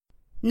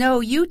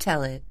No, you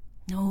tell it.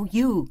 No,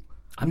 you.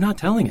 I'm not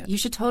telling it. You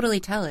should totally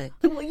tell it.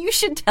 Well, you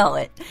should tell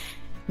it.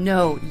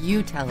 No,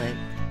 you tell it.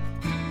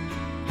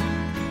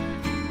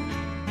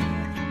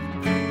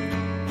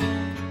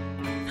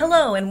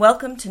 Hello and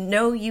welcome to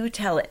Know You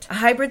Tell It, a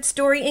hybrid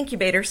story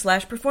incubator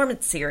 /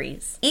 performance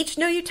series. Each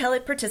Know You Tell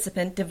It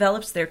participant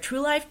develops their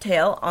true life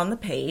tale on the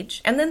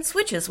page and then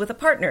switches with a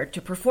partner to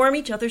perform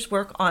each other's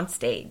work on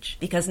stage.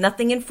 Because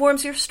nothing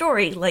informs your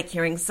story like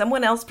hearing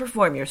someone else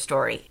perform your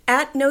story.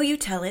 At Know You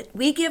Tell It,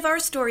 we give our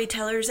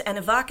storytellers an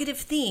evocative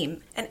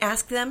theme and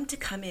ask them to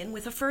come in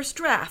with a first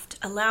draft,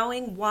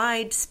 allowing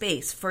wide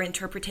space for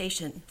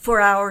interpretation.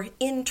 For our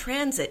In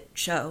Transit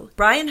show,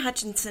 Brian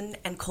Hutchinson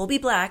and Colby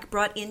Black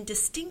brought in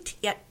distinct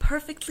yet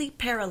perfectly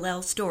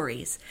parallel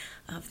stories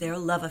of their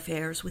love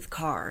affairs with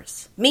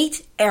cars.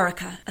 Meet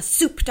Erica, a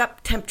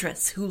souped-up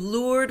temptress who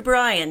lured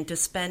Brian to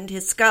spend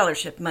his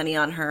scholarship money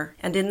on her.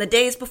 And in the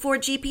days before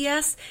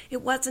GPS,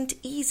 it wasn't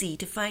easy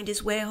to find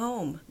his way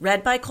home.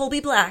 Read by Colby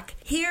Black,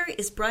 here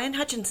is Brian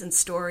Hutchinson's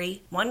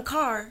story, One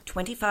Car,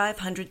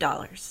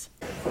 $2,500.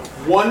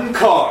 One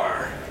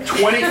car,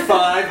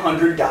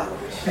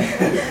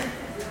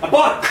 $2,500. I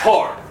bought a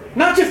car.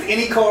 Not just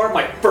any car,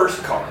 my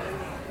first car.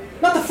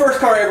 Not the first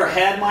car I ever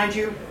had, mind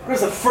you. It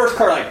was the first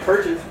car I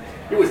purchased.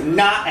 It was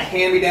not a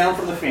hand-me-down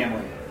from the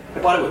family. I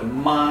bought it with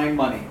my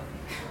money.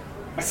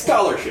 My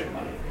scholarship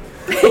money.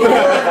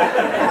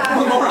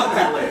 More on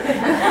that later.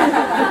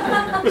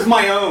 It was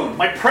my own,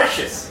 my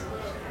precious.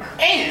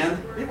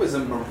 And it was a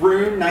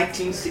maroon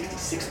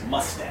 1966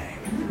 Mustang.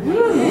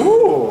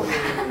 Ooh.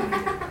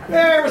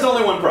 There was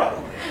only one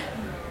problem.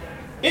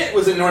 It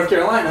was in North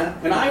Carolina,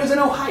 and I was in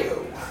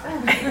Ohio.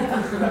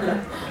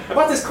 I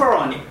bought this car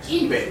on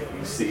eBay,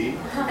 you see.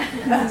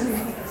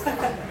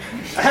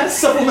 I had a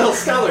supplemental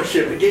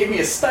scholarship that gave me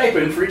a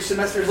stipend for each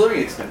semester's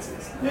living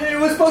expenses. It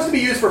was supposed to be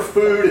used for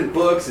food and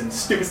books and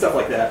stupid stuff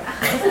like that.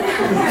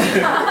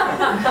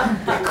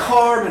 The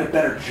car meant a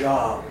better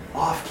job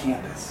off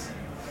campus.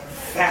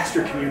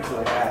 Faster commute to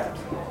the labs.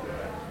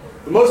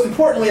 But most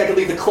importantly, I could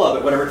leave the club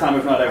at whatever time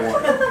of night I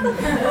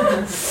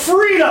wanted.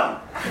 Freedom!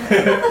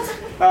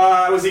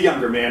 I was a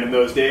younger man in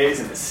those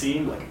days, and it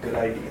seemed like a good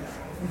idea.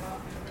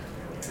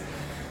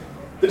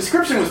 The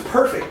description was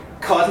perfect.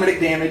 Cosmetic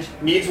damage,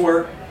 needs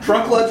work,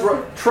 trunk lid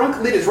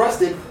is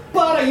rusted,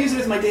 but I use it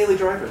as my daily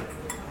driver.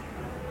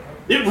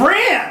 It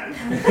ran!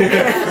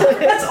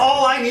 That's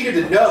all I needed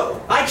to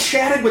know. I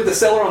chatted with the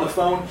seller on the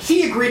phone.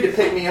 He agreed to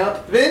pick me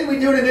up. Then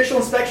we'd do an initial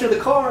inspection of the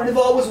car, and if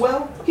all was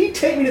well, he'd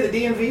take me to the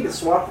DMV to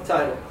swap the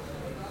title.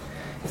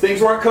 If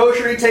things weren't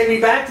kosher, he'd take me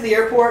back to the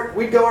airport.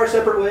 We'd go our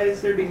separate ways.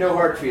 There'd be no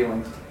hard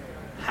feelings.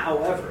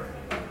 However,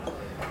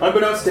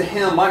 unbeknownst to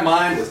him, my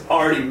mind was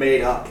already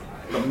made up.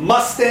 The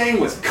Mustang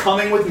was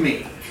coming with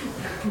me.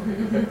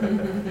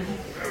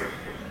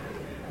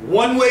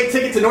 One-way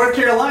ticket to North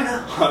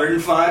Carolina,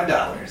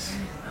 $105.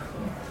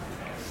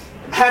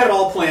 I had it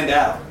all planned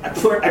out. I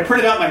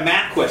printed out my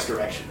MapQuest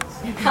directions.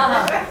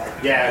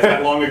 Yeah, it's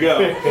that long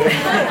ago.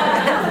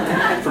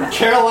 From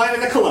Carolina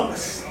to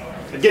Columbus.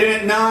 I'd get in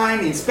at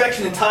 9, the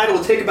inspection and title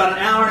would take about an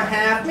hour and a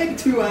half, maybe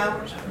 2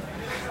 hours.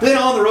 Then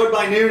on the road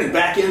by noon and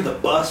back into the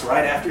bus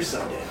right after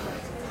sundown.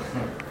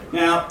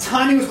 Now,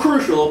 timing was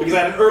crucial because I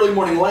had an early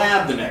morning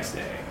lab the next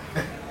day.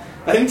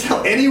 I didn't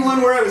tell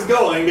anyone where I was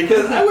going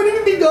because I wouldn't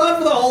even be gone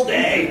for the whole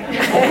day.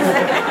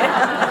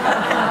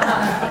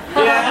 Yeah,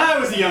 I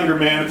was a younger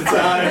man at the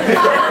time.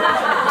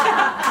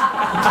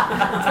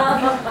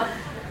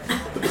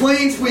 The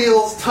plane's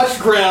wheels touched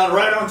ground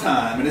right on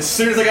time, and as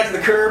soon as I got to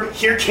the curb,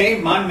 here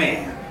came my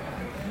man.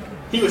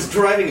 He was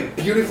driving a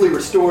beautifully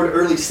restored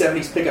early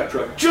 70s pickup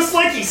truck, just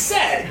like he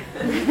said.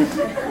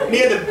 And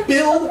he had the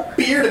build,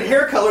 beard, and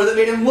hair color that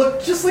made him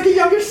look just like a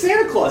younger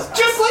Santa Claus,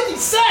 just like he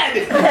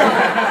said.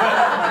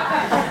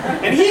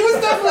 And he was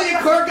definitely a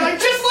car guy,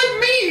 just like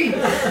me.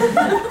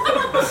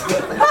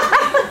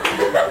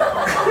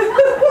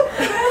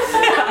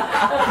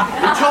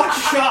 We talked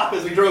shop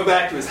as we drove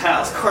back to his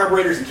house,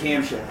 carburetors and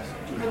camshafts.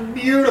 It was a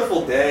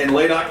beautiful day in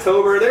late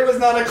October. There was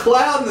not a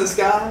cloud in the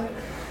sky.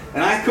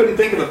 And I couldn't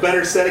think of a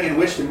better setting in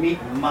which to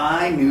meet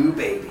my new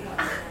baby.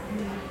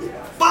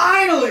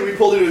 Finally, we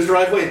pulled into his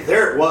driveway, and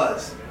there it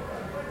was.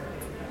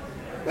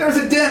 There was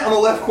a dent on the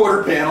left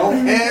quarter panel,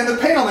 and the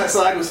paint on that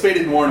side was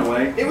faded and worn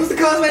away. It was the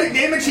cosmetic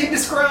damage he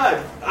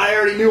described. I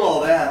already knew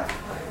all that.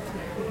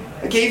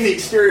 I gave the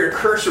exterior a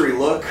cursory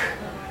look.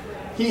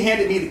 He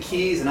handed me the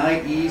keys, and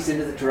I eased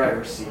into the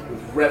driver's seat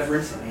with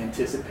reverence and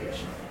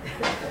anticipation.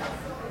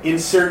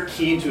 Insert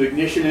key into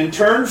ignition and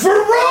turn for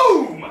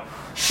Rome!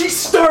 She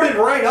started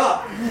right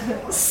up.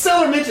 The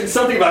seller mentioned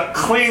something about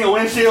cleaning the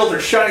windshields or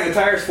shining the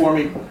tires for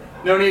me.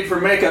 No need for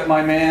makeup,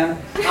 my man.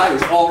 I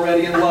was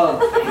already in love.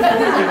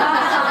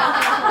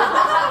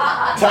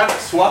 Time to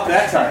swap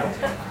that title.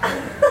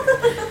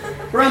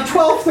 Around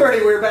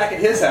 12:30, we were back at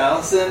his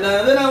house, and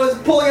then I was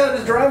pulling out of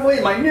his driveway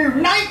in my new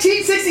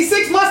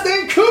 1966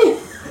 Mustang Coupe.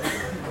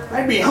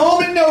 I'd be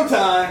home in no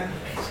time.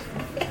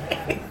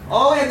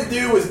 All I had to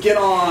do was get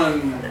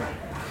on.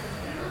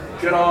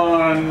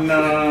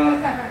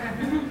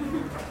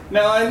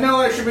 Now I know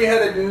I should be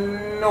headed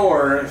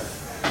north.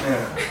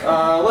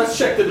 Let's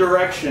check the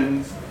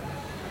directions.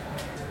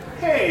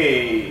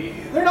 Hey,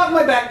 they're not in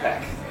my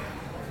backpack.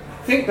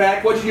 Think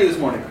back, what'd you do this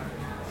morning?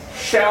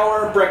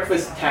 Shower,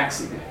 breakfast,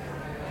 taxi.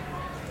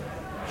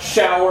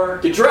 Shower,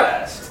 get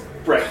dressed,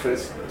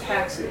 breakfast,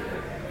 taxi.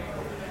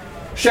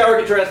 Shower,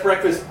 get dressed,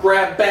 breakfast,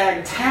 grab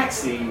bag,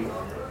 taxi.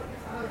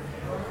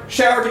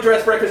 Shower, get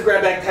dressed, breakfast,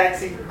 grab bag,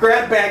 taxi.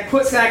 Grab bag,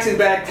 put snacks in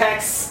bag,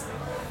 tax.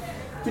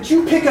 Did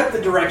you pick up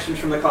the directions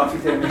from the coffee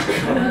table?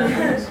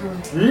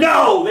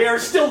 No, they are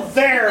still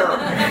there.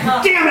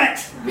 Damn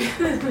it!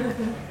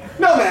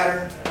 No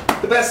matter.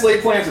 The best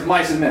laid plans of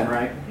mice and men,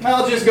 right?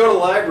 I'll just go to the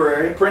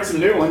library, print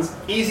some new ones.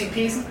 Easy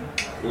peasy,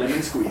 lemon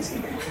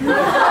squeezy.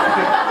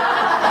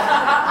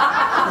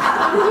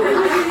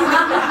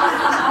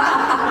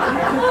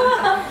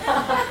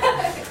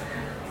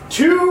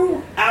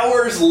 2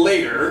 hours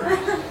later,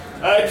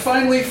 I'd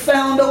finally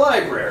found a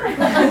library.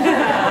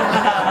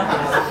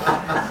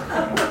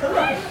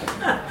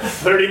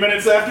 30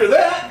 minutes after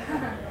that,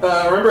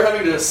 remember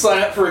having to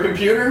sign up for a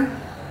computer?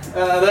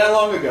 That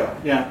long ago,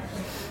 yeah.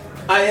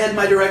 I had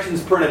my directions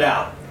printed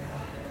out.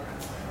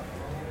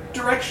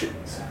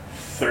 Directions,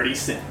 30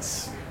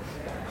 cents.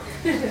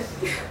 It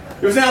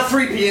was now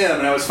 3 p.m.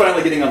 and I was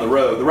finally getting on the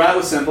road. The route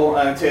was simple.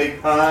 I would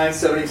take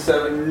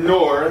I-77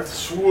 north,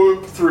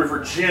 swoop through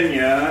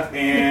Virginia,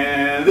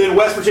 and then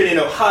West Virginia and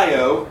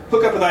Ohio,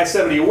 hook up with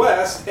I-70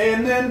 west,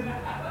 and then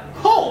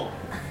home.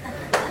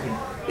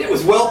 It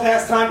was well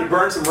past time to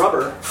burn some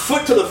rubber.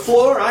 Foot to the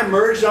floor, I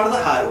merged onto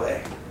the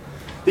highway.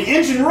 The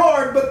engine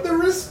roared, but the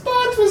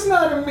response was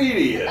not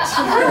immediate.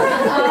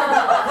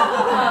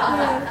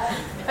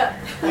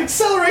 The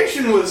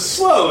acceleration was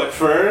slow at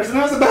first, and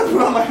I was about to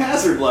put on my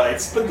hazard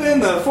lights, but then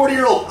the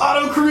 40-year-old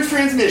auto cruise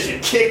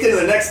transmission kicked into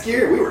the next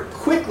gear. We were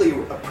quickly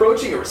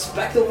approaching a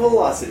respectable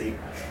velocity.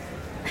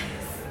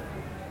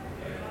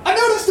 I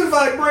noticed a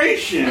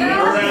vibration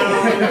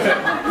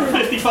around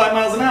 55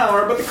 miles an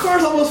hour, but the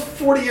car's almost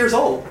 40 years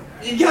old.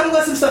 You gotta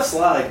let some stuff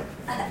slide.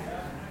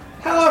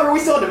 However, we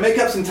still had to make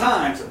up some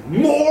time, so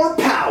more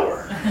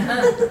power.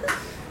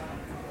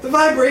 The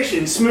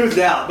vibration smoothed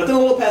out, but then a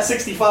little past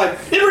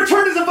 65, it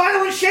returned as a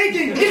violent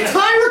shaking. The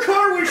entire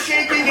car was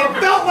shaking. It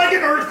felt like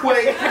an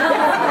earthquake.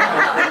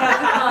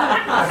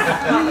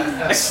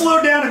 I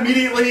slowed down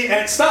immediately, and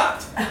it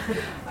stopped.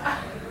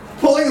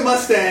 Pulling the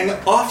Mustang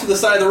off to the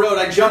side of the road,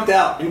 I jumped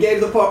out and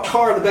gave the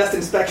car the best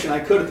inspection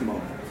I could at the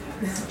moment.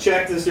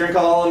 Checked the steering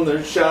column,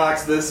 the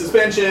shocks, the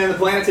suspension, the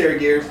planetary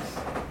gears.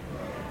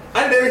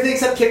 I did everything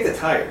except kick the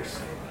tires.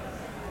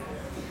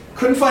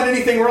 Couldn't find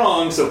anything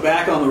wrong, so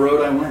back on the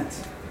road I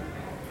went.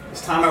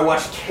 This time I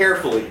watched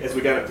carefully as we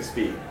got up to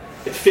speed.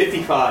 At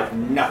 55,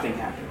 nothing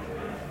happened.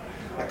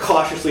 I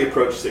cautiously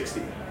approached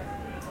 60.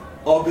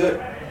 All good.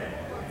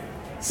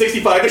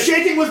 65, the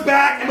shaking was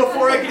back, and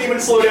before I could even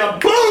slow down,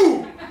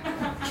 boom!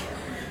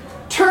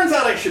 Turns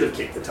out I should have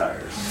kicked the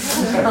tires,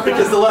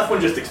 because the left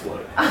one just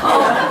exploded.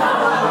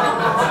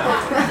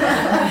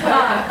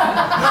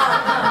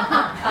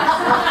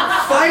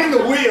 Finding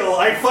the wheel,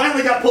 I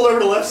finally got pulled over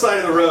to the left side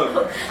of the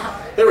road.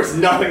 There was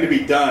nothing to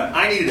be done.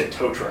 I needed a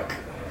tow truck.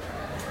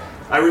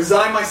 I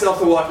resigned myself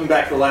to walking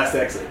back to the last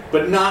exit,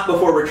 but not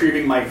before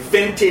retrieving my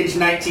vintage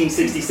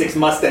 1966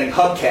 Mustang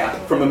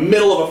hubcap from the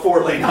middle of a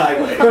 4-lane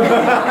highway.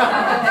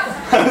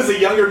 I was a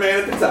younger man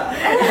at the time.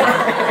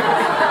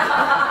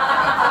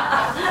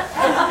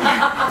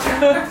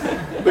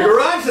 The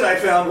garage that I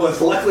found was,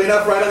 luckily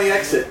enough, right on the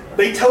exit.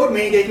 They towed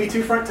me and gave me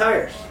 2 front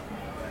tires.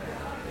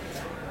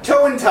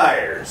 Towing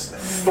tires,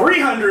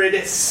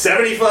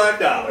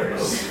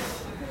 $375.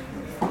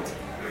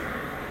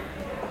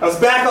 I was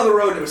back on the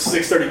road and it was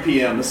 6:30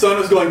 p.m. The sun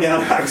was going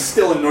down and I was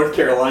still in North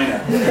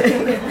Carolina.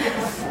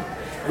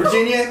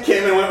 Virginia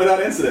came and went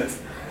without incident.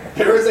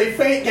 There was a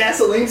faint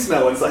gasoline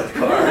smell inside the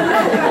car.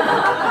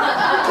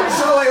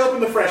 So I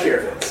opened the fresh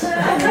air vents.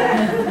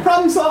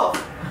 Problem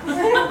solved.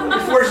 We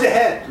forged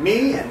ahead,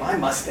 me and my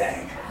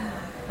Mustang.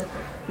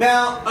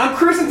 Now, I'm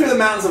cruising through the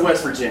mountains of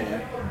West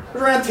Virginia. It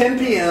was around 10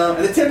 p.m.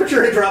 and the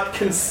temperature had dropped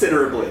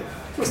considerably.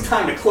 It was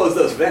time to close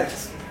those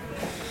vents.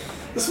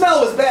 The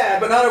smell was bad,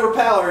 but not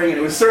overpowering, and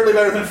it was certainly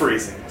better than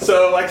freezing.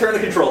 So I turned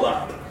the control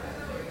knob.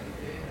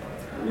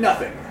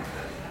 Nothing.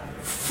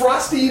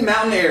 Frosty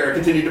mountain air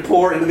continued to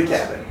pour into the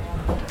cabin.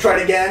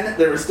 Tried again,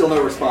 there was still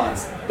no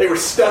response. They were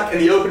stuck in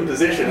the open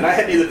position, and I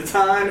had neither the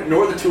time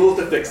nor the tools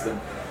to fix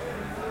them.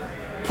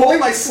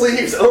 Pulling my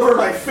sleeves over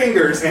my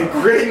fingers and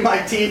gritting my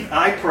teeth,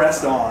 I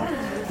pressed on,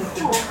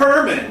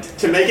 determined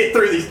to make it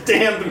through these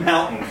damned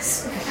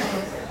mountains.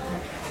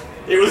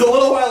 It was a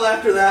little while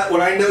after that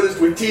when I noticed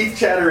with teeth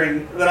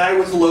chattering that I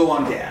was low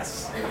on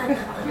gas.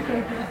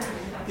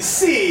 You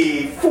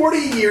see, 40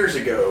 years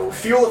ago,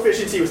 fuel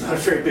efficiency was not a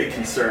very big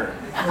concern.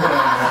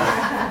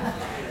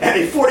 And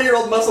a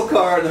 40-year-old muscle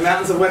car in the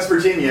mountains of West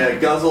Virginia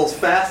guzzles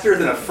faster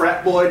than a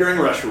frat boy during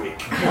rush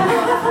week.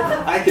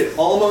 I could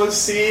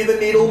almost see the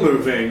needle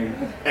moving,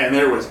 and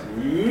there was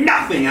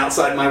nothing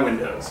outside my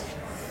windows.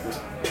 It was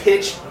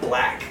pitch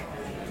black.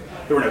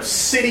 There were no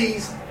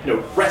cities, no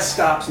rest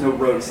stops, no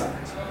road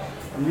signs.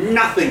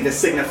 Nothing to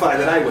signify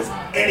that I was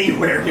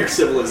anywhere near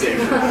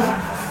civilization.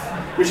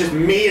 It was just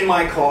me and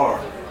my car.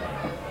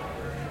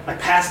 I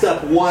passed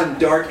up one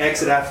dark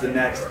exit after the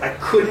next. I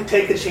couldn't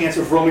take the chance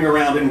of roaming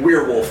around in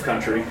werewolf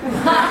country.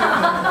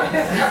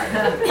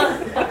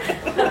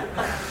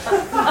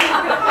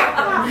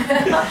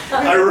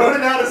 I rode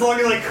it out as long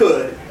as I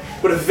could,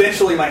 but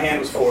eventually my hand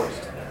was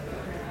forced.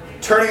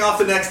 Turning off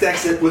the next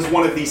exit was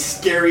one of the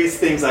scariest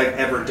things I've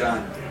ever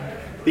done.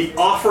 The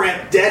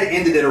off-ramp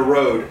dead-ended at a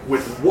road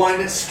with one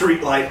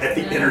streetlight at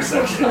the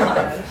intersection.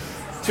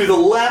 To the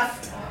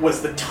left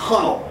was the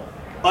tunnel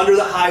under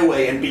the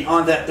highway, and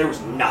beyond that there was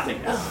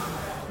nothingness.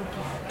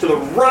 To the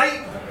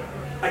right,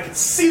 I could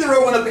see the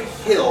road went up a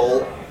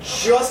hill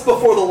just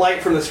before the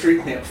light from the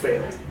street lamp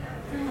failed.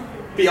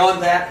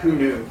 Beyond that, who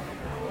knew?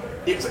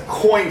 It was a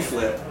coin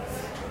flip.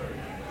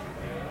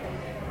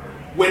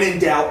 When in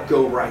doubt,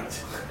 go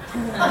right.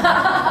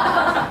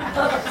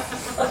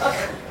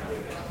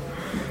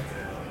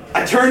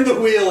 I turned the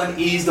wheel and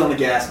eased on the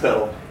gas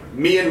pedal.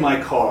 Me and my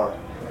car.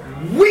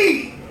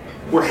 We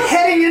were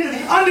heading into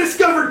the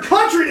undiscovered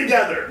country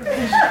together!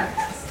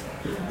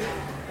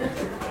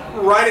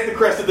 Right at the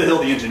crest of the hill,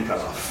 the engine cut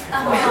off.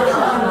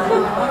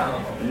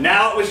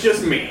 Now it was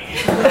just me.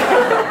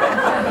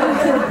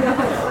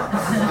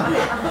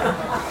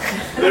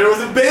 There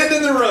was a bend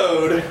in the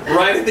road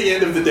right at the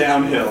end of the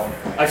downhill.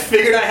 I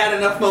figured I had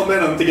enough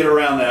momentum to get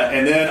around that,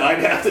 and then I'd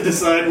have to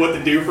decide what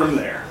to do from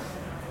there.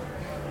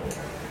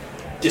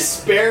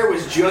 Despair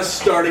was just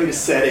starting to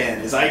set in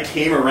as I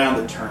came around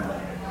the turn.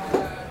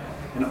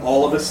 And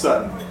all of a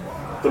sudden,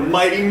 the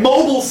mighty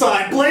mobile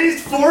sign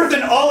blazed forth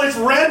in all its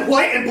red,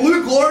 white, and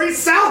blue glory,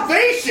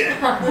 salvation!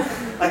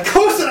 I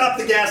coasted up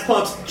the gas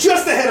pumps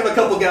just ahead of a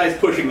couple guys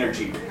pushing their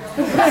Jeep.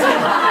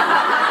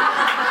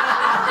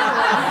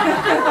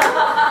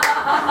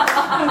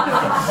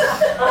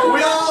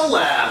 We all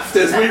laughed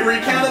as we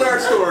recounted our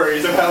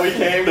stories of how we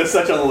came to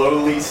such a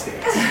lowly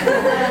state.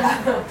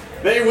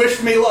 They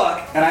wished me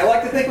luck, and I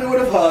like to think we would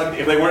have hugged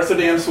if they weren't so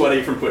damn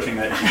sweaty from pushing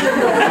that Jeep.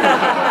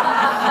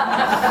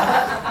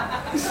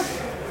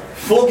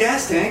 Full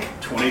gas tank,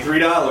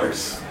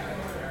 $23.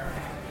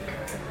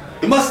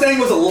 The Mustang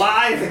was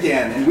alive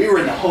again, and we were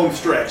in the home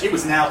stretch. It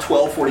was now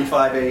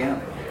 12:45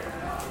 a.m.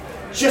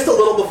 Just a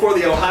little before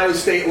the Ohio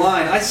state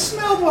line, I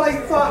smelled what I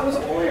thought was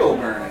oil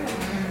burning.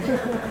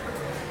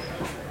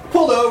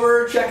 Pulled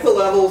over, checked the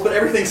levels, but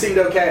everything seemed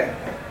okay.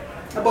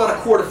 I bought a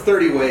quart of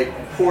 30 weight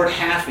and poured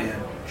half in,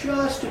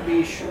 just to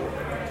be sure.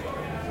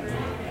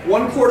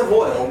 1 quart of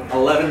oil,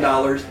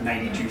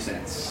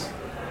 $11.92.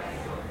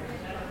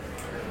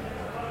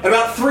 At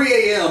about 3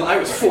 a.m., I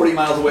was 40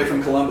 miles away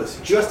from Columbus,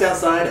 just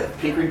outside of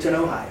Pinkerton,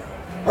 Ohio.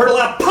 I heard a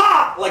loud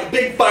pop, like a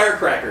big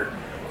firecracker.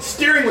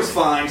 Steering was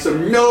fine, so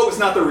no, it was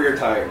not the rear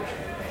tires.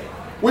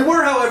 We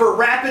were, however,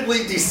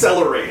 rapidly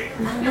decelerating.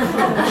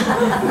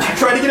 She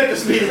tried to get up to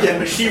speed again,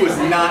 but she was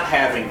not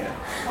having it.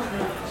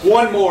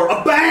 One more,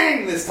 a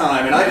bang this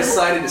time, and I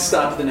decided to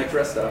stop at the next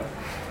rest stop.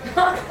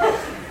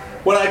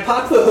 When I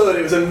popped the hood,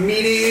 it was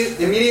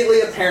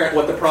immediately apparent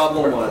what the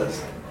problem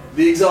was.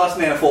 The exhaust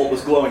manifold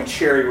was glowing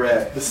cherry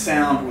red. The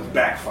sound was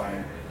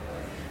backfiring.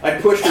 I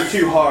pushed her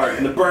too hard,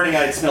 and the burning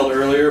I had smelled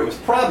earlier was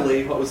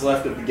probably what was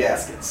left of the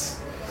gaskets.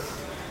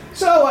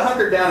 So I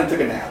hunkered down and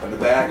took a nap in the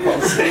back while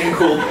staying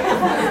cool down.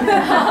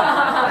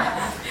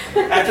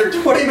 After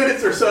 20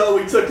 minutes or so,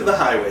 we took to the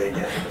highway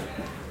again.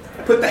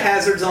 I put the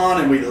hazards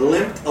on, and we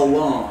limped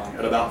along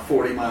at about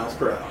 40 miles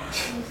per hour.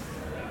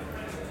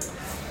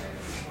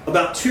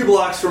 About 2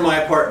 blocks from my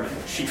apartment,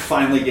 she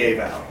finally gave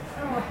out.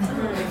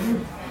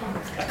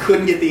 I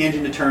couldn't get the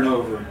engine to turn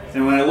over,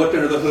 and when I looked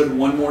under the hood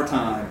one more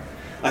time,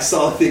 I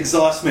saw that the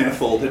exhaust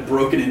manifold had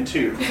broken in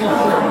two.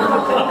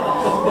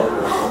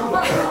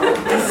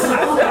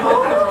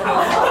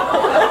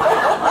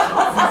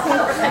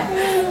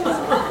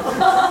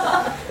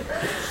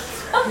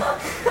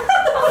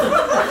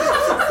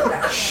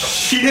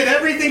 She did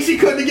everything she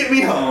could to get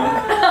me home.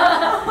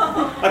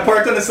 I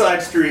parked on a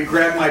side street,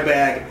 grabbed my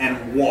bag,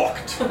 and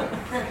walked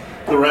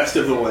the rest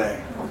of the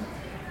way.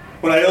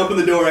 When I opened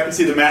the door, I could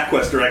see the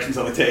MapQuest directions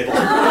on the table.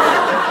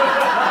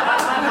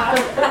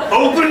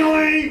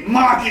 Openly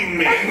mocking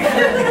me.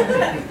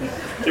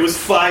 It was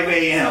 5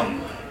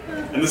 a.m.,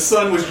 and the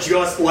sun was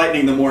just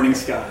lightening the morning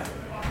sky.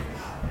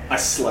 I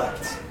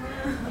slept.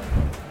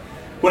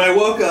 When I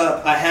woke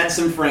up, I had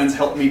some friends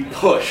help me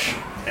push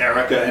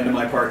Erica into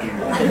my parking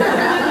lot.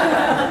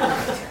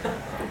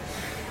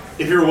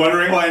 If you're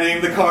wondering why I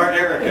named the car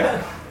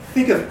Erica,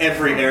 think of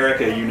every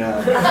Erica you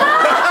know.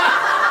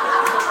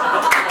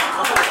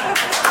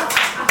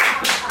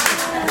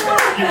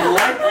 You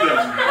like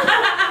them.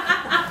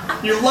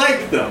 You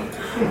like them.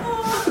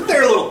 But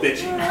they're a little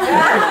bitchy.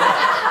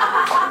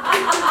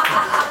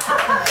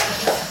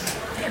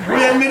 We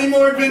had many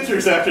more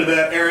adventures after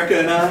that, Erica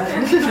and I.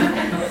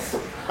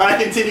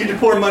 I continued to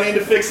pour money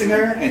into fixing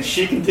her, and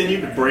she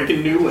continued to break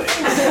in new ways.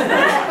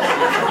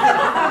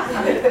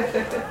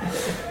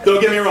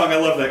 Don't get me wrong, I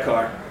love that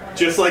car.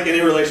 Just like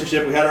any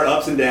relationship, we had our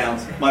ups and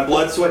downs. My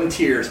blood, sweat, and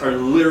tears are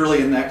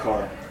literally in that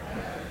car.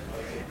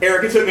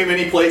 Erica took me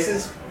many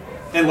places,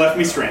 and left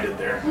me stranded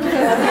there.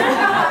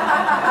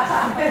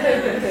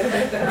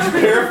 To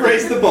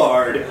paraphrase the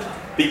bard,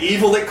 the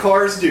evil that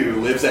cars do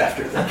lives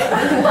after them.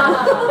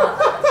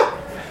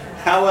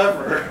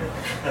 However,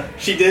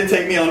 she did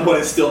take me on what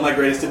is still my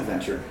greatest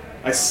adventure.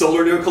 I sold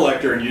her to a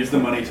collector and used the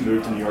money to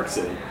move to New York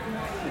City.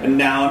 And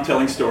now I'm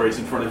telling stories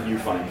in front of you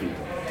fine people.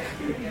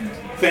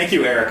 Thank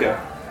you,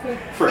 Erica,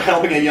 for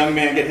helping a young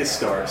man get his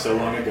start so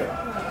long ago.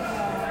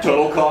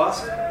 Total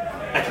cost,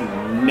 I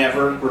can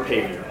never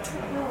repay you.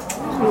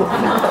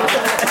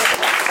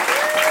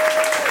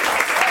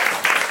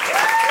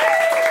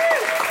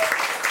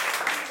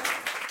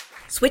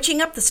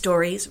 Switching up the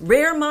stories,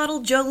 rare model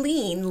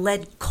Jolene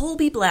led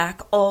Colby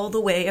Black all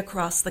the way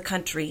across the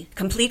country.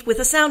 Complete with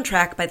a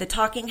soundtrack by the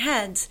Talking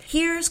Heads,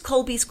 here's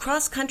Colby's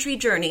cross-country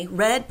journey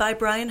read by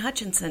Brian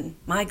Hutchinson.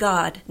 My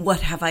God,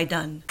 what have I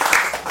done?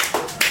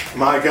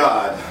 My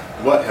God,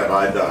 what have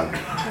I done?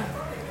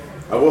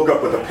 I woke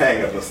up with a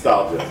pang of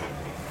nostalgia.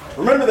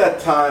 Remember that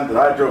time that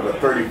I drove a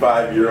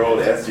 35-year-old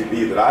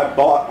SUV that I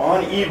bought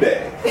on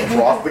eBay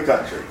across the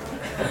country?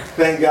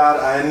 Thank God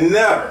I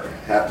never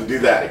have to do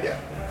that again.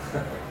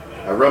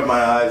 I rubbed my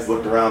eyes,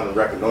 looked around, and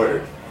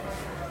reconnoitered.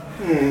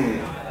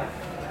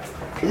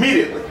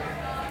 Immediately,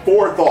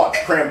 4 thoughts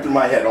crammed through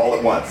my head all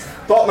at once.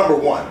 Thought number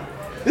 1,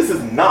 this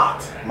is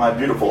not my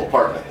beautiful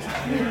apartment.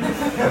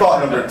 Thought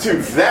number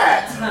 2,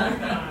 that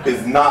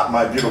is not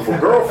my beautiful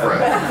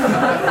girlfriend.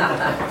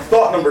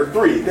 Thought number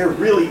 3, there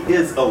really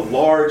is a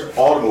large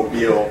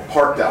automobile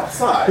parked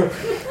outside.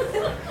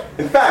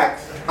 In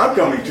fact, I'm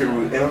coming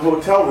to in a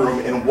hotel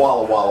room in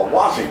Walla Walla,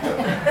 Washington,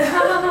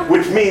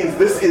 which means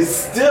this is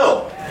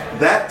still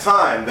that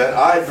time that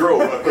I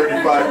drove a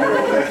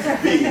 35-year-old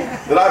SUV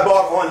that I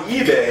bought on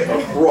eBay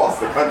across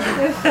the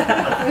country.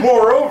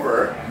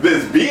 Moreover,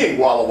 this being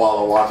Walla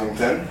Walla,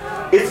 Washington,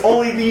 it's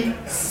only the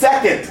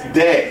 2nd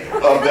day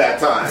of that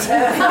time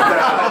that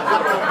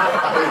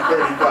I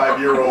drove a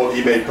 35-year-old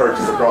eBay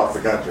purchase across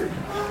the country.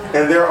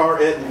 And there are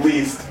at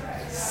least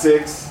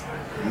 6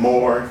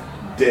 more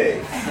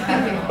days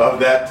of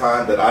that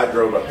time that I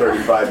drove a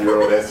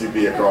 35-year-old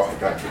SUV across the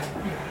country.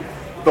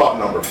 Thought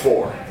number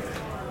 4.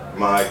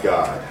 My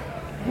God,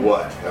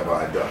 what have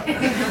I done?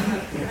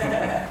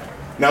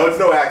 Now, it's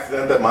no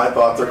accident that my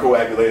thoughts are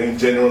coagulating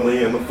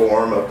genuinely in the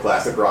form of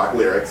classic rock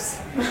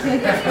lyrics. If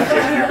you've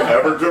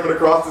ever driven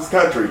across this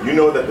country, you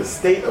know that the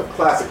state of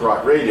classic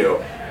rock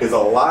radio is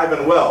alive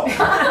and well.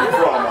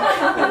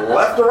 From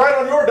left to right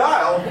on your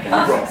dial,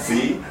 from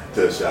sea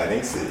to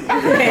shining sea.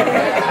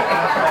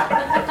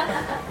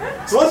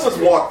 So let's just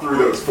walk through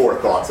those 4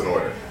 thoughts in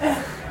order.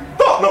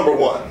 Thought number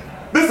 1.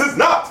 This is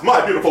not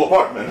my beautiful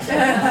apartment.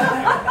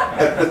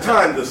 At the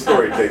time this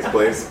story takes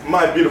place,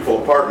 my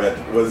beautiful apartment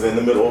was in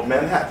the middle of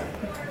Manhattan.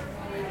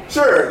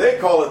 Sure, they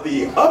call it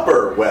the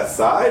Upper West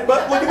Side,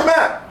 but look at the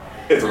map.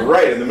 It's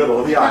right in the middle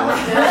of the island.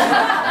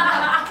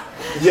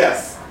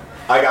 Yes,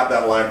 I got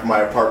that line from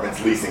my apartment's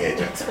leasing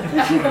agent.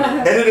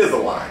 And it is a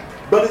line,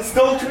 but it's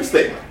still a true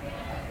statement.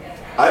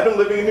 I've been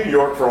living in New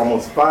York for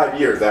almost 5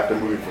 years after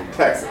moving from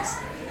Texas.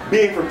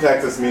 Being from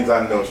Texas means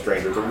I'm no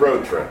stranger to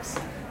road trips.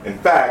 In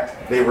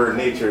fact, they were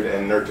natured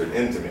and nurtured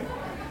into me.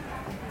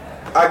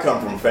 I come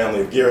from a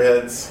family of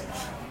gearheads.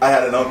 I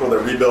had an uncle that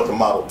rebuilt a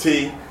Model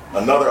T,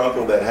 another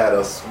uncle that had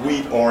a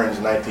sweet orange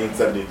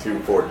 1972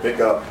 Ford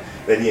pickup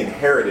that he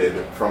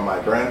inherited from my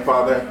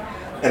grandfather,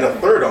 and a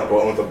third uncle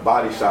owns a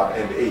body shop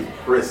and a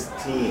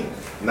pristine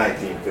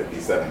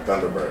 1957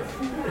 Thunderbird.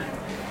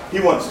 He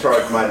once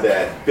charged my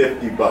dad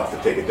 $50 to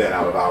take a dent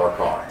out of our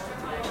car.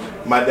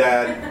 My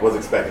dad was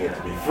expecting it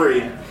to be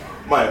free.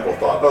 My uncle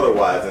thought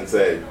otherwise and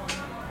said,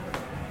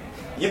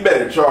 "You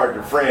better charge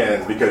your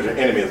friends because your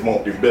enemies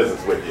won't do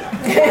business with you."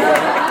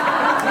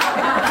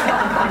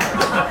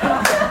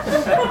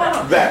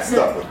 That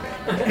stuck with me.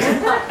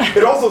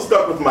 It also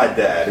stuck with my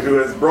dad, who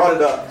has brought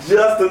it up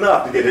just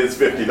enough to get his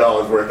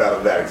 $50 worth out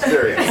of that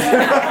experience.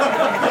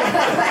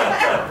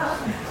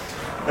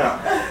 Now,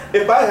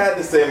 if I had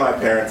to say my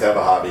parents have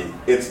a hobby,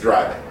 it's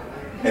driving.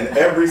 And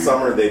every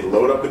summer they'd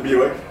load up the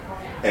Buick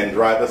and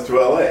drive us to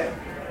LA.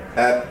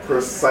 At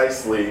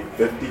precisely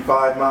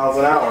 55 miles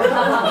an hour,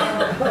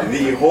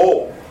 the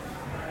whole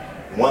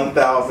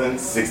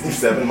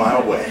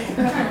 1,067-mile way.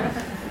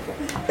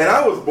 And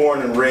I was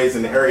born and raised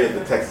in an area of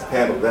the Texas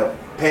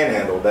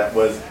Panhandle that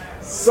was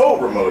so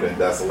remote and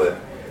desolate,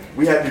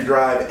 we had to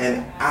drive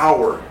an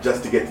hour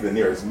just to get to the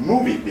nearest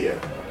movie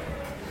theater.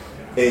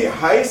 A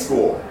high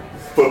school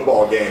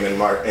football game in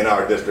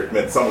our district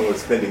meant someone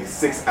was spending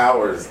 6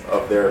 hours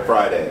of their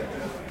Friday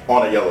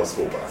on a yellow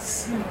school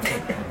bus.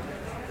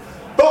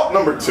 Thought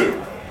number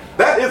 2.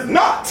 That is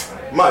not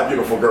my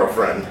beautiful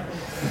girlfriend.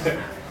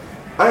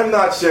 I am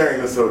not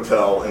sharing this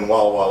hotel in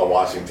Walla Walla,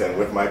 Washington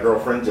with my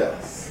girlfriend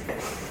Jess.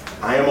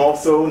 I am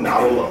also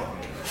not alone.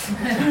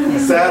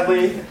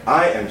 Sadly,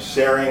 I am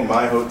sharing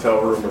my hotel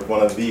room with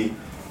one of the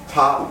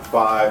top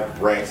 5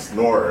 ranked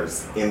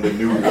snorers in the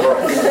new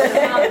world.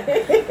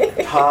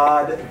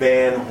 Todd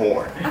Van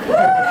Horn.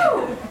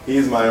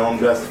 He's my own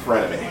best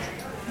frenemy.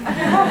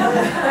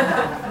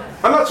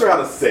 I'm not sure how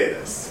to say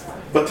this,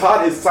 but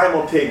Todd is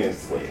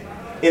simultaneously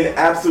in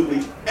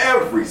absolutely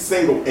every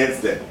single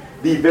instant,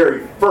 the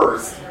very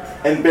first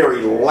and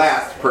very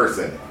last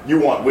person you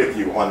want with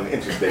you on an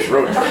interstate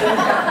road trip.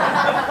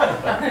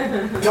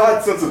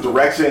 Todd's sense of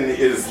direction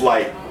is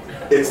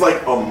it's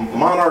like a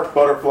monarch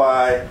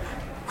butterfly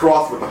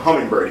crossed with a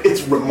hummingbird.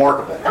 It's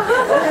remarkable.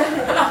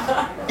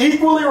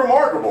 Equally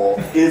remarkable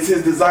is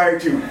his desire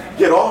to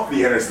get off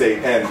the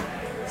interstate and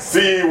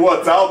see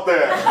what's out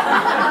there.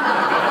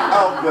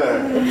 Out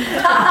there.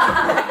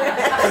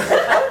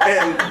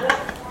 And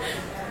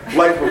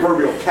like a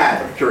proverbial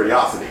cat of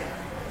curiosity,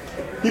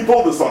 he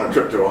pulled us on a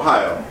trip to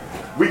Ohio.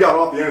 We got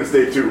off the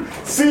interstate to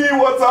see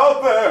what's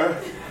out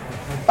there.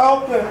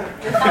 Out there.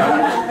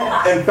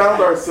 And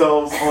found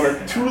ourselves on a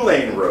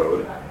 2-lane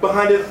road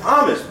behind an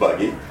Amish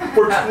buggy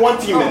for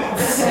 20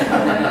 minutes.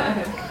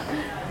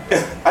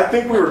 I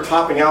think we were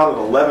topping out at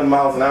 11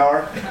 miles an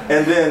hour,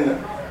 and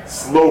then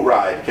Slow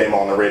Ride came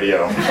on the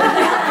radio.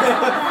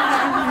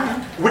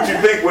 Which you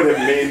think would have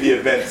made the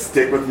event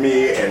stick with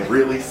me and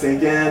really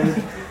sink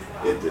in?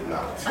 It did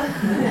not.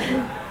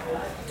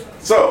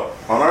 So,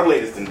 on our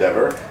latest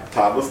endeavor,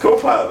 Todd was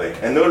co-piloting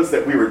and noticed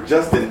that we were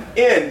just an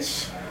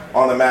inch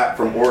on the map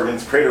from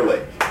Oregon's Crater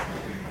Lake.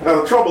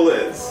 Now the trouble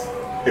is,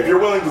 if you're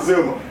willing to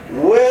zoom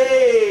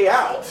way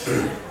out,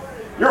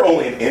 you're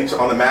only an inch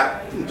on the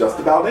map from just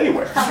about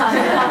anywhere.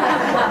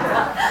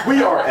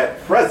 We are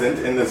at present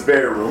in this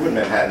very room in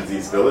Manhattan's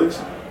East Village,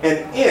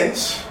 an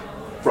inch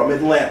from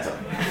Atlanta.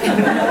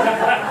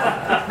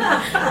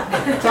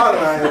 Todd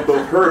and I have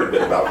both heard a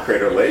bit about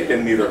Crater Lake,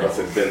 and neither of us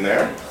had been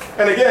there.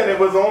 And again, it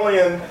was only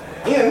an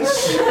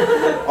inch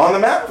on the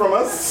map from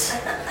us.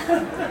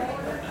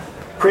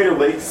 Crater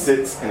Lake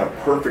sits in a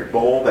perfect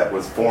bowl that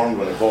was formed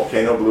when a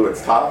volcano blew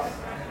its top.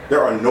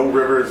 There are no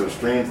rivers or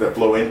streams that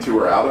flow into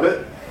or out of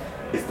it.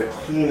 It's the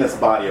cleanest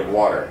body of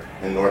water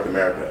in North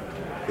America.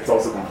 It's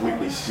also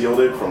completely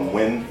shielded from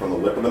wind from the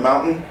lip of the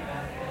mountain.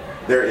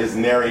 There is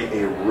nary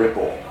a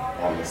ripple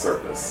on the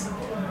surface.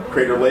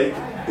 Crater Lake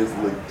is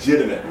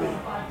legitimately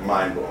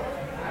mind-blowing.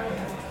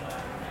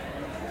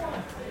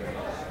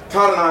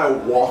 Todd and I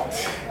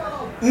walked,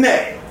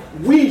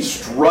 we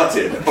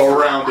strutted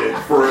around it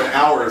for an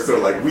hour or so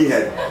like we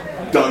had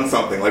done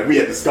something, like we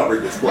had discovered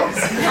this place.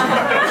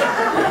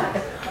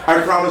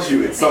 I promise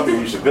you it's something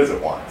you should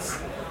visit once.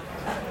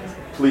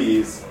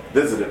 Please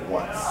visit it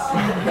once.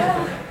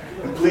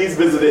 And please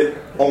visit it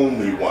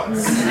only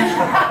once.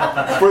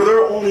 For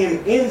they're only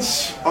an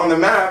inch on the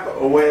map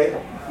away.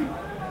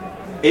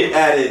 It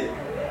added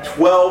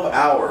 12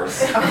 hours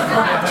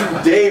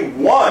to day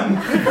 1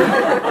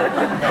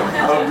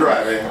 of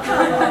driving.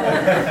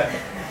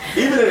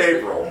 Even in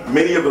April,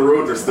 many of the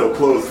roads are still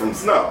closed from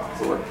snow,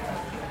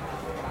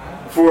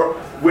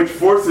 which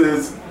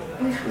forces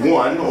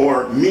one,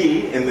 or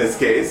me in this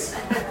case,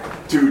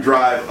 to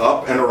drive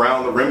up and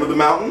around the rim of the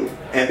mountain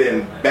and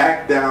then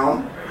back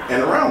down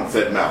and around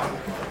said mountain.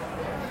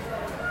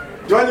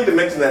 Do I need to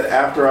mention that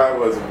after I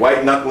was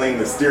white-knuckling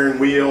the steering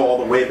wheel all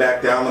the way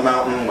back down the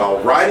mountain while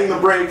riding the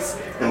brakes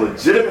and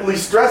legitimately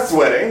stress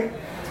sweating,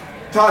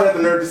 Todd had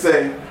the nerve to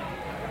say,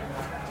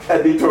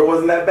 that detour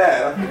wasn't that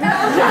bad.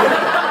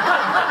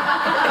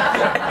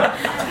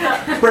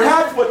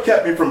 Perhaps what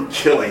kept me from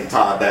killing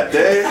Todd that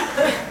day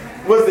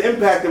was the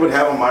impact it would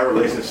have on my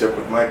relationship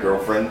with my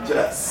girlfriend,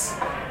 Jess.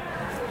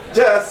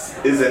 Jess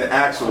is an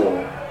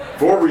actual,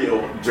 for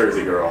real,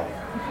 Jersey girl.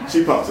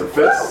 She pumps her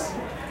fists.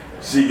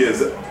 She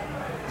gives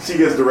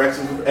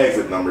directions with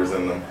exit numbers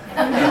in them.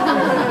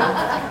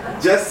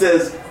 Jess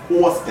says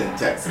Austin,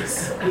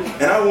 Texas.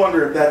 And I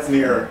wonder if that's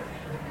near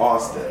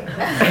Austin.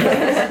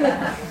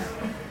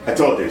 I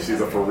told you,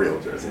 she's a for real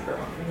Jersey girl.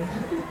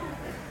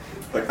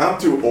 Like, I'm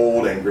too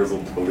old and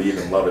grizzled to believe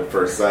in love at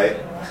first sight,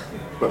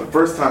 but the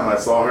first time I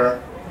saw her,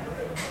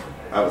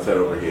 I was head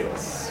over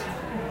heels.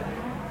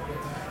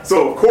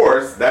 So, of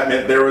course, that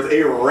meant there was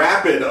a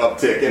rapid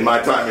uptick in my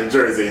time in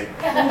Jersey.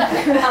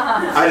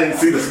 I didn't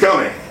see this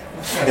coming,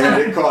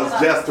 and it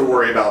caused Jess to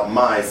worry about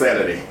my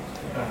sanity.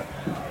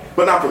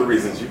 But not for the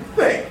reasons you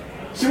think.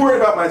 She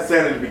worried about my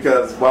sanity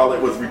because while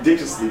it was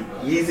ridiculously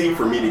easy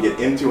for me to get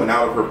into and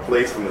out of her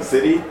place from the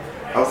city,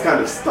 I was kind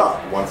of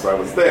stuck once I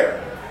was there.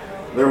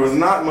 There was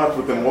not much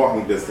within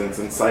walking distance,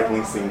 and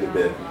cycling seemed a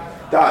bit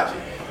dodgy.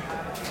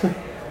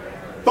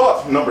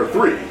 Thought number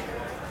 3.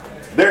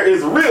 There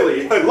is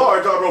really a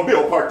large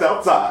automobile parked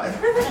outside.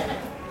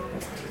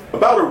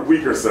 About a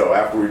week or so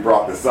after we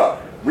brought this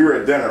up, we were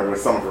at dinner with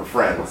some of her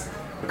friends.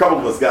 A couple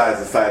of us guys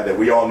decided that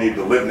we all needed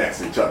to live next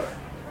to each other,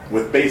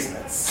 with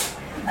basements.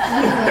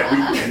 That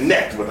we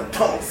connect with a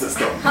tunnel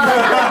system.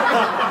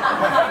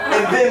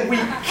 And then we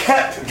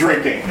kept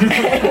drinking.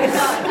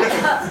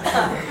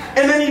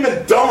 And then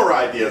even dumber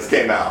ideas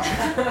came out.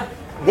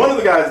 One of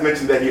the guys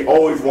mentioned that he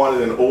always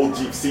wanted an old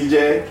Jeep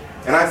CJ,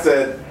 and I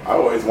said, I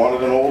always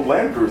wanted an old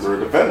Land Cruiser or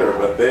Defender,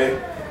 but they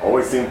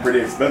always seem pretty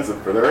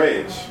expensive for their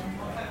age.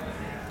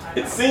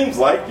 It seems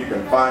like you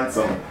can find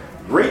some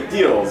great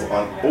deals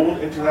on old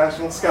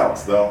International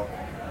Scouts, though.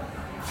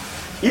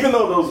 Even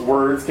though those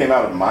words came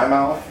out of my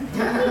mouth,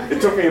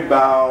 it took me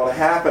about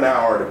half an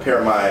hour to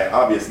pair my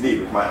obvious need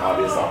with my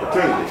obvious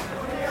opportunity.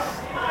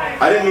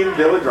 I didn't need a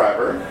daily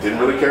driver, didn't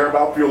really care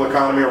about fuel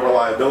economy or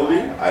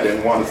reliability. I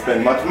didn't want to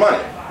spend much money.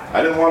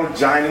 I didn't want a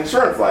giant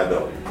insurance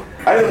liability.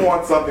 I didn't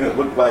want something that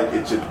looked like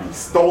it should be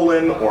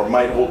stolen or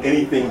might hold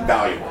anything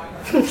valuable.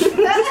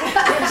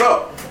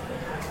 So,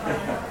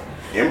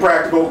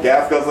 impractical,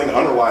 gas-guzzling,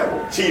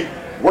 unreliable, cheap,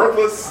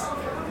 worthless.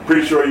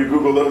 Pretty sure you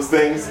Google those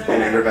things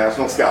and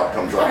International Scout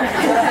comes up.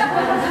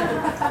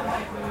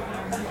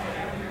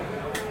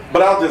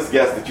 But I'll just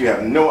guess that you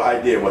have no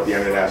idea what the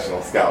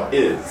International Scout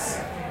is.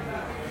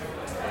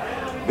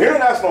 The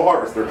International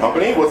Harvester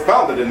Company was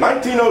founded in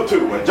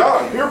 1902 when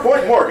John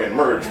Pierpont Morgan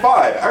merged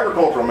 5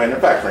 agricultural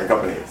manufacturing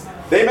companies.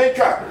 They made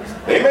tractors,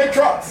 they made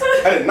trucks,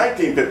 and in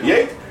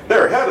 1958,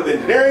 their head of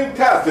engineering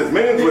tasked his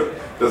minions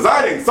with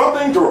designing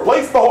something to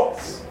replace the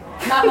horse.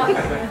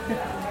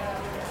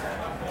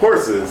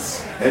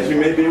 Horses, as you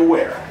may be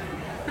aware,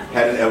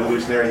 had an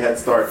evolutionary head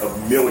start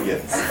of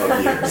millions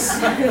of years.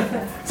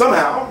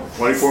 Somehow,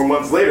 24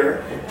 months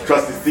later,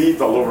 trusty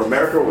steeds all over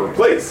America were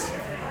replaced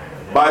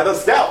by the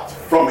Scout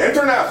from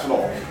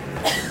International.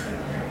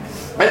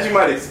 As you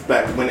might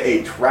expect, when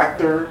a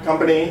tractor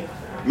company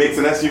makes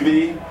an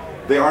SUV,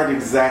 they aren't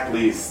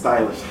exactly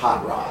stylish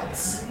hot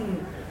rods.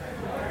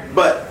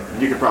 But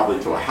you could probably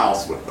tow a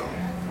house with them.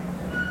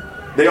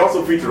 They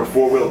also featured a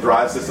 4-wheel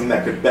drive system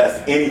that could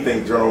best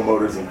anything General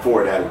Motors and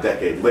Ford had a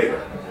decade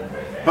later.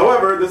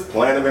 However, this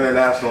plan of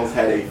International's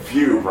had a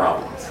few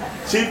problems.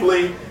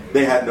 Chiefly,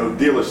 they had no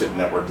dealership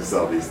network to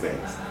sell these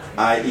things,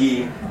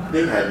 i.e.,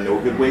 they had no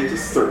good way to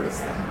service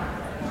them.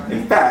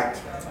 In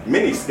fact,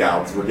 many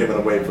Scouts were given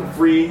away for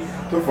free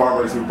to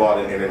farmers who bought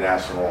an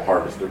International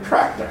Harvester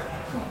tractor.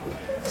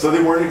 So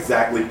they weren't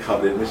exactly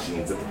coveted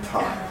machines at the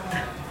time.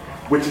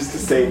 Which is to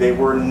say they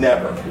were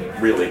never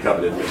really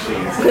coveted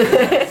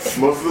machines.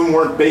 Most of them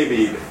weren't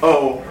babied.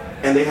 Oh,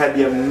 and they had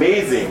the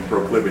amazing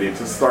proclivity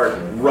to start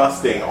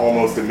rusting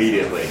almost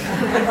immediately.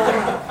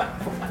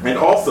 And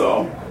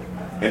also,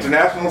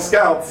 International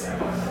Scouts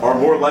are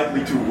more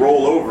likely to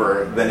roll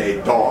over than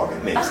a dog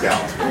named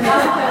Scout.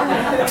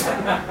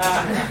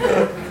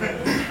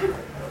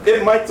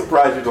 It might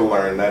surprise you to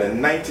learn that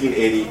in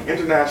 1980,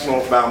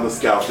 International found the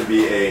Scout to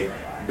be a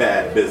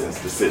bad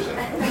business decision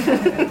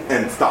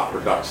and stopped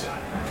production.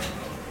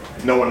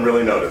 No one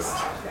really noticed.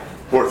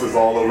 Horses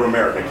all over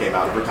America came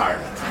out of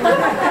retirement.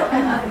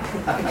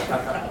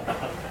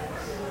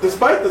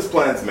 Despite this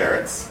plan's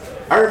merits,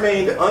 I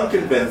remained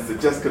unconvinced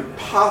that Jess could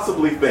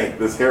possibly think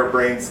this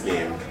harebrained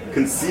scheme,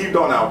 conceived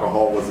on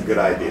alcohol, was a good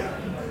idea.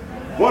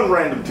 One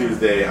random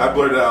Tuesday, I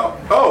blurted out,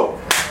 "Oh,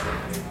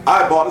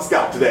 I bought a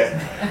Scout today."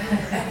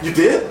 "You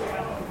did?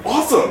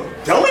 Awesome!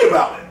 Tell me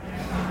about it."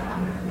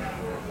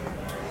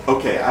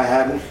 "Okay, I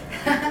hadn't.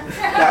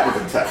 That was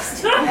a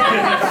test."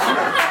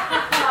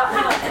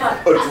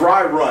 A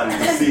dry run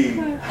to see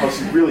how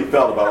she really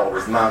felt about all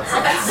this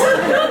nonsense.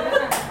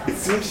 It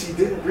seems she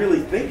didn't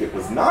really think it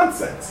was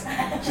nonsense.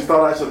 She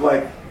thought I should,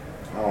 like,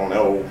 I don't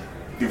know,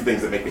 do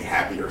things that make me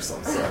happy or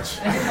some such.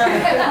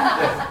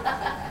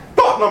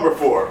 Thought number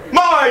 4.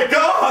 My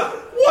God!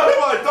 What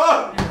have I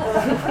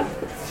done?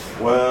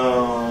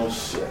 Well,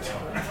 shit.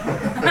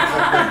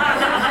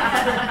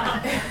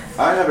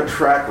 I have a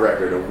track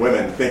record of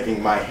women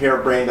thinking my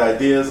harebrained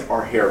ideas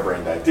are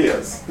harebrained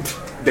ideas.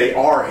 They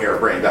are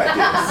harebrained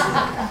ideas.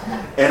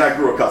 And I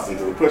grew accustomed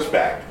to the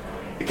pushback.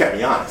 It kept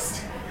me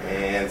honest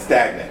and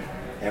stagnant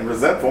and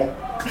resentful.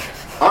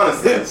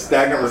 Honestly,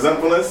 stagnant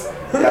resentfulness,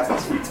 that's my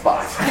sweet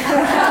spot.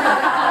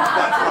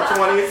 That's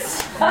my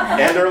 20s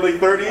and early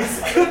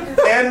 30s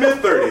and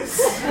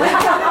mid-30s.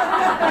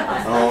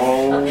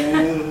 Oh,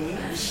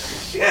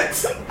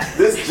 shit.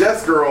 This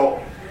Jess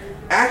girl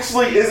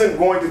actually isn't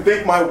going to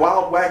think my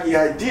wild, wacky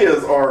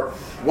ideas are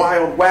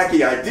wild,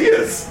 wacky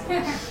ideas.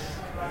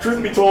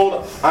 Truth be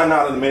told, I'm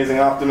not an amazing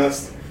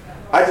optimist.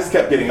 I just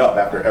kept getting up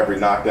after every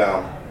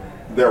knockdown.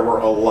 There were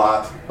a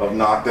lot of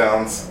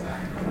knockdowns.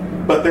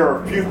 But there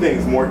are few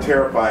things more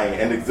terrifying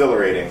and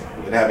exhilarating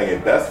than having a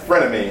best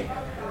frenemy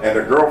and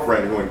a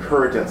girlfriend who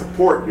encourage and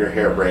support your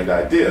harebrained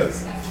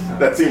ideas.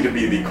 That seem to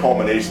be the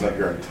culmination of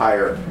your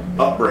entire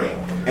upbringing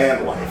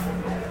and life.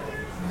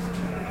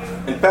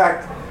 In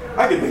fact,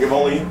 I can think of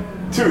only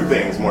 2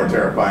 things more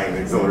terrifying and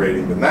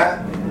exhilarating than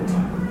that.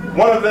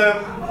 One of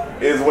them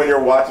is when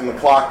you're watching the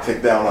clock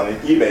tick down on an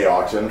eBay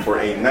auction for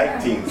a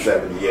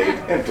 1978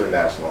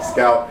 International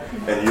Scout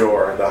and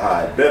you're the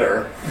high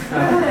bidder.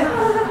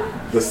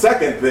 The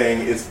second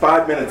thing is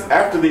 5 minutes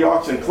after the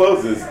auction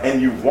closes and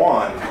you've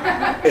won,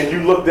 and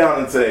you look down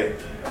and say,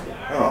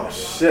 "Oh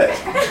shit,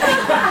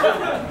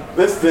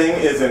 this thing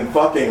is in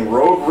fucking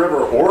Rogue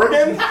River,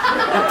 Oregon?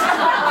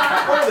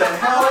 What the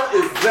hell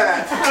is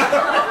that?"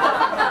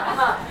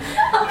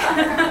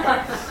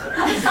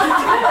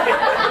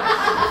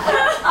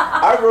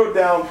 I wrote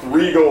down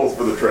 3 goals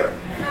for the trip.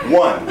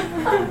 1,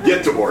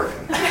 get to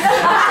Oregon.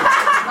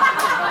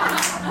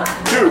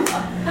 2,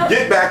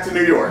 get back to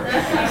New York.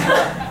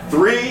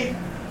 3,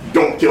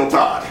 don't kill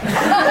Todd.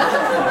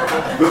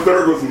 The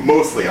third was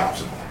mostly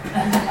optional.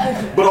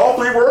 But all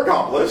 3 were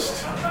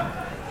accomplished.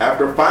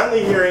 After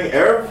finally hearing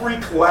every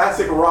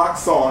classic rock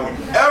song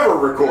ever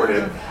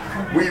recorded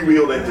We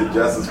wheeled into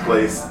Jess's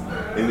place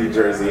in New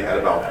Jersey at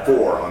about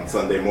 4 on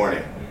Sunday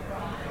morning.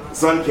 The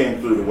sun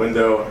came through the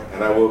window,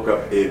 and I woke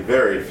up a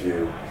very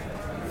few,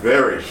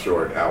 very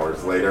short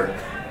hours later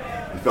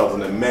and felt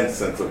an immense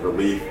sense of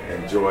relief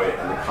and joy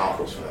and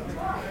accomplishment.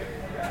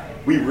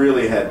 We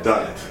really had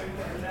done it.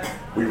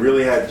 We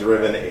really had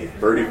driven a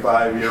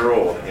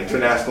 35-year-old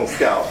international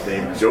scout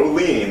named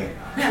Jolene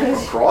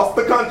across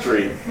the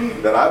country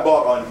that I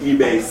bought on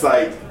eBay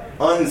site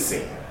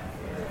unseen.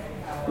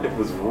 It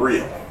was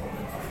real.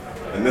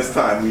 And this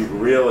time we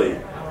really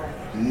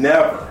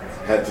never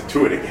had to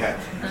do it again.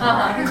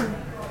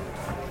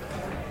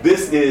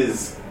 This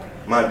is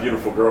my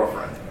beautiful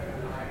girlfriend.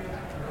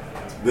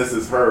 This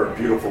is her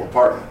beautiful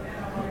apartment.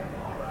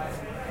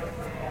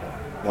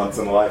 Once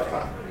in a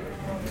lifetime.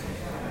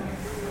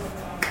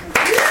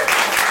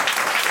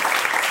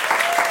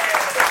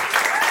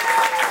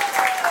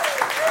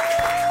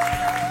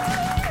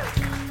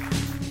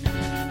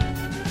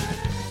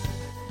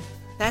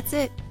 That's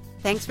it.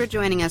 Thanks for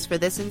joining us for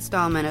this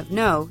installment of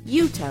No,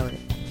 You Tell It.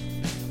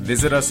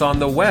 Visit us on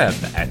the web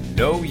at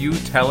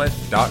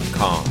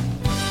knowyoutellit.com.